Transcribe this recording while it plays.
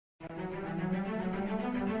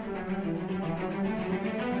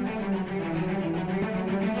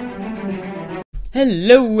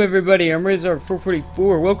Hello everybody, I'm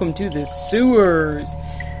Razor444. Welcome to the sewers,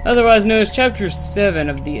 otherwise known as Chapter 7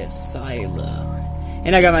 of the Asylum.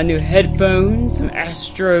 And I got my new headphones, some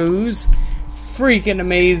Astros, freaking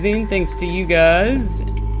amazing, thanks to you guys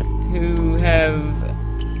who have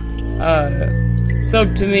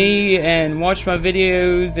subbed to me and watched my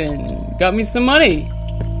videos and got me some money.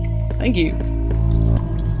 Thank you.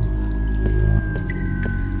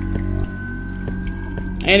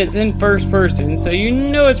 And it's in first person, so you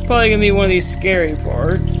know it's probably gonna be one of these scary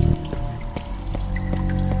parts. I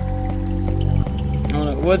don't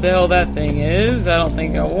know what the hell that thing is. I don't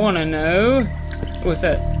think I want to know. What's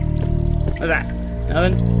that? What's that?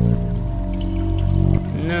 Nothing?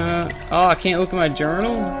 No. Oh, I can't look at my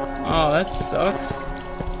journal? Oh, that sucks.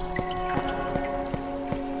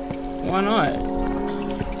 Why not?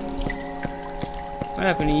 What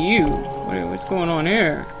happened to you? What's going on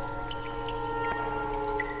here?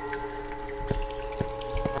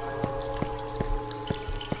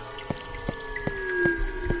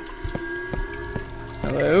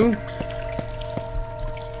 Hello?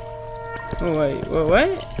 Oh wait, what?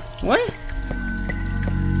 What?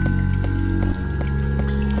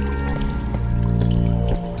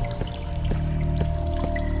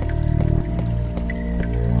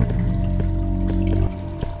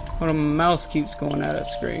 Well, the mouse keeps going out of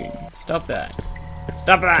screen. Stop that.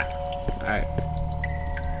 Stop that! Alright.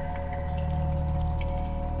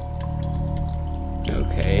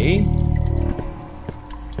 Okay.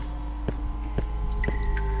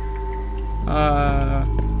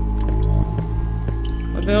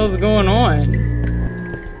 What the hell's going on?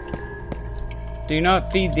 Do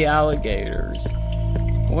not feed the alligators.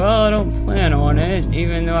 Well, I don't plan on it,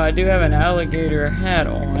 even though I do have an alligator hat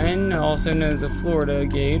on, also known as the Florida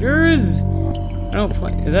Gators. I don't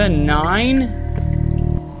plan. Is that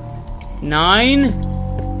 9?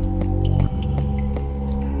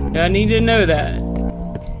 9? Do I need to know that?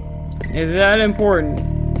 Is that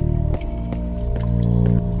important?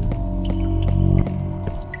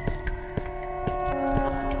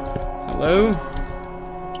 Hello?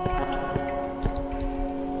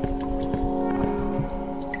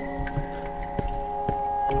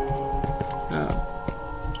 Oh.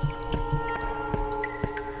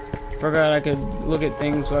 Forgot I could look at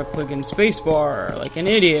things while clicking spacebar like an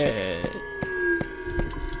idiot.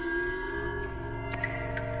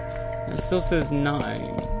 It still says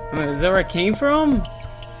 9. Wait, is that where I came from?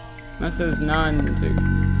 That says 9 too.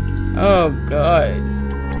 Oh god.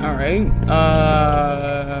 Alright.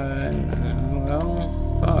 Well,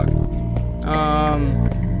 fuck.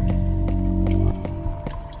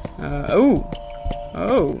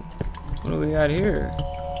 Oh. What do we got here?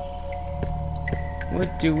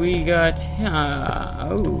 What do we got?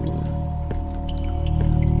 Oh.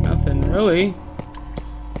 Nothing really.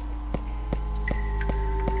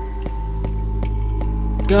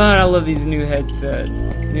 God, I love these new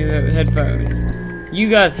headsets. New headphones. You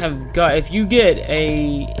guys have got, if you get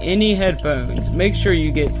any headphones, make sure you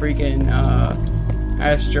get freaking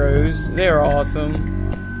Astros. They're awesome.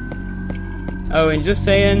 Oh, and just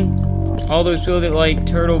saying, all those people that like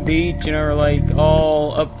Turtle Beach and are like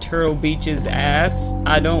all up Turtle Beach's ass,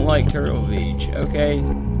 I don't like Turtle Beach, okay?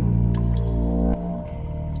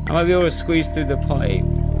 I might be able to squeeze through the pipe,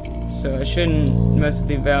 so I shouldn't mess with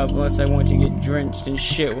the valve unless I want to get drenched in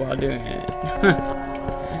shit while doing it.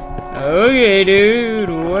 Okay, dude,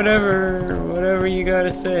 whatever you gotta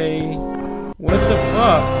say. What the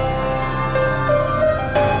fuck?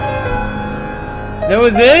 That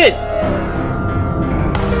was it?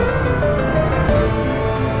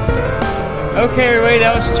 Okay, everybody,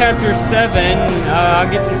 that was chapter 7. I'll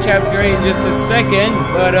get to chapter 8 in just a second,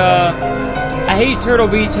 but I hate Turtle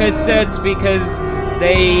Beach headsets because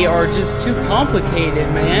they are just too complicated,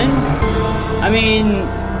 man. I mean,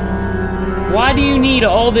 why do you need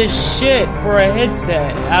all this shit for a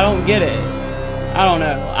headset? I don't get it. I don't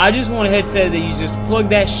know. I just want a headset that you just plug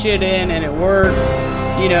that shit in and it works.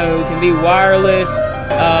 You know, it can be wireless.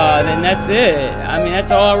 Then that's it. I mean,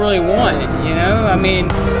 that's all I really want, you know? I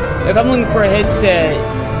mean, if I'm looking for a headset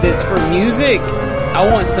that's for music, I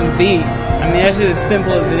want some beats. I mean, that's just as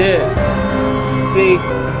simple as it is. See?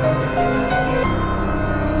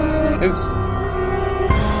 Oops.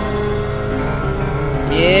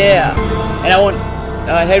 Yeah. And I want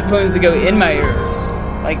headphones to go in my ears,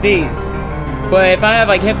 like these. But if I have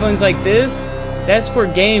like headphones like this, that's for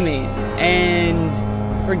gaming. And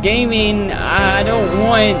for gaming, I don't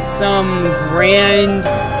want some grand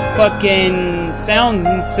fucking sound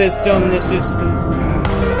system that's just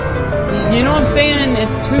you know what I'm saying?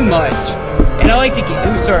 It's too much. And I like to keep,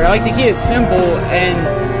 I like to keep it simple, and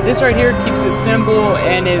this right here keeps it simple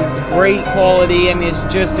and is great quality. I mean, it's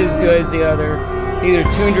just as good as the other. These are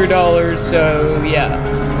 $200, so yeah.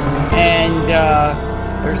 And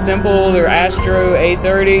they're simple, they're Astro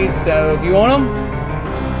A30s, so if you want them,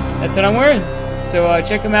 that's what I'm wearing. So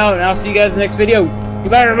check them out, and I'll see you guys in the next video.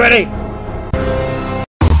 Goodbye, everybody!